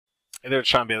Hey there, it's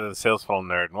Sean Bailey, the Sales Funnel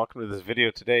Nerd, and welcome to this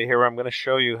video today here where I'm going to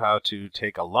show you how to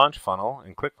take a launch funnel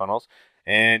in ClickFunnels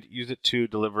and use it to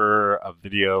deliver a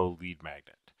video lead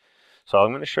magnet. So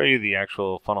I'm going to show you the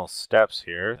actual funnel steps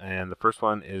here, and the first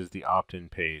one is the opt-in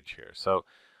page here. So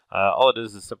all it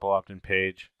is a simple opt-in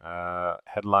page,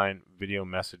 headline, video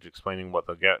message explaining what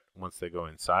they'll get once they go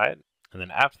inside, and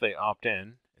then after they opt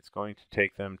in, it's going to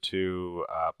take them to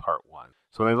part one.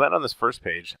 So when they land on this first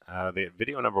page, they hit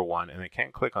video number one, and they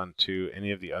can't click onto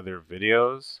any of the other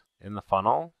videos in the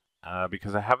funnel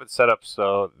because I have it set up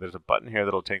so there's a button here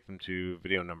that'll take them to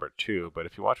video number two. But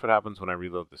if you watch what happens when I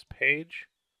reload this page,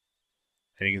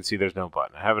 and you can see there's no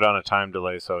button. I have it on a time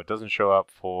delay, so it doesn't show up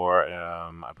for,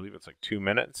 I believe it's like 2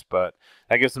 minutes, but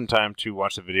that gives them time to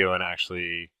watch the video and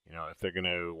actually, if they're going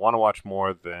to want to watch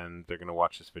more, then they're going to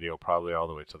watch this video probably all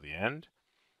the way till the end.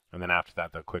 And then after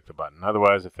that, they'll click the button.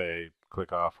 Otherwise, if they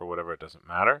click off or whatever, it doesn't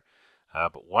matter.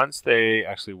 But once they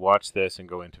actually watch this and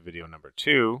go into video number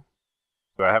two,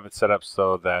 I have it set up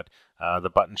so that the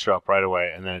buttons show up right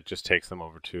away, and then it just takes them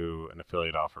over to an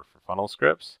affiliate offer for funnel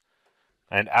scripts.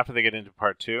 And after they get into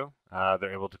part two,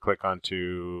 they're able to click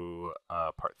onto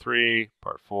part three,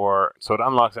 part four. So it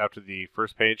unlocks after the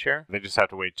first page here. They just have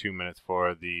to wait 2 minutes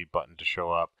for the button to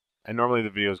show up. And normally the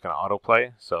video is going to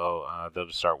autoplay, so they'll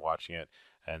just start watching it.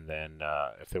 And then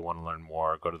if they want to learn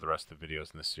more, go to the rest of the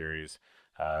videos in the series,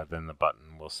 then the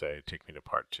button will say, take me to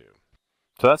part two.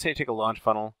 So that's how you take a launch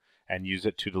funnel and use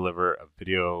it to deliver a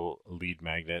video lead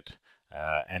magnet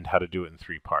and how to do it in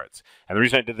 3 parts. And the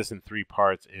reason I did this in 3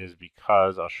 parts is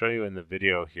because I'll show you in the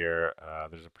video here,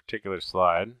 there's a particular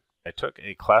slide. I took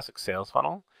a classic sales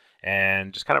funnel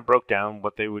and just kind of broke down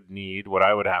what they would need, what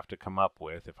I would have to come up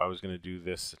with if I was going to do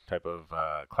this type of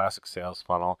classic sales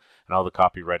funnel, and all the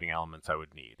copywriting elements I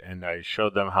would need. And I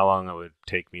showed them how long it would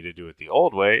take me to do it the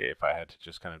old way if I had to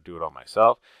just kind of do it all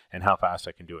myself, and how fast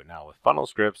I can do it now with funnel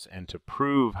scripts. And to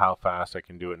prove how fast I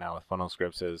can do it now with funnel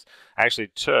scripts is I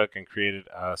actually took and created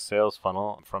a sales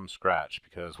funnel from scratch,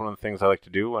 because one of the things I like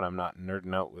to do when I'm not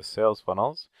nerding out with sales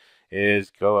funnels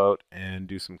is go out and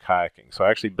do some kayaking. So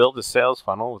I actually built a sales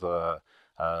funnel with a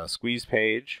squeeze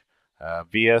page,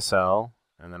 VSL,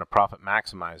 and then a profit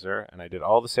maximizer, and I did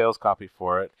all the sales copy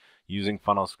for it using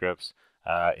funnel scripts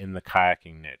in the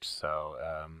kayaking niche. So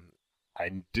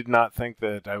I did not think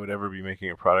that I would ever be making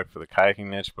a product for the kayaking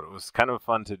niche, but it was kind of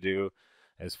fun to do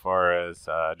as far as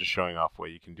just showing off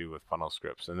what you can do with funnel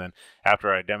scripts. And then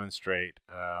after I demonstrate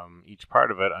each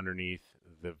part of it underneath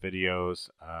the videos,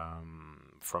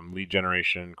 from lead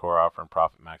generation, core offer, and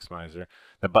profit maximizer,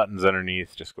 the buttons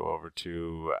underneath just go over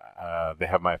to, they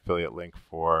have my affiliate link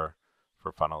for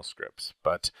funnel scripts.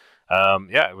 But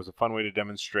yeah, it was a fun way to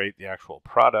demonstrate the actual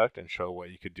product and show what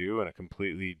you could do in a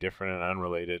completely different and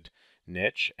unrelated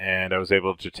niche. And I was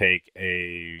able to take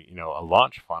a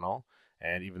launch funnel,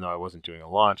 and even though I wasn't doing a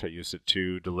launch, I used it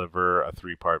to deliver a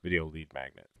 3-part video lead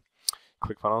magnet.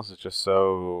 ClickFunnels is just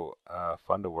so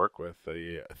fun to work with,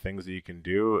 the things that you can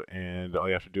do, and all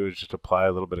you have to do is just apply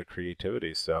a little bit of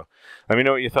creativity. So let me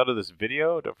know what you thought of this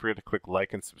video. Don't forget to click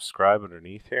like and subscribe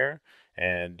underneath here.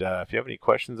 And if you have any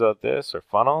questions about this or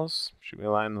funnels, shoot me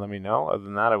a line and let me know. Other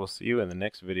than that, I will see you in the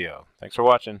next video. Thanks for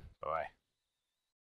watching. Bye-bye.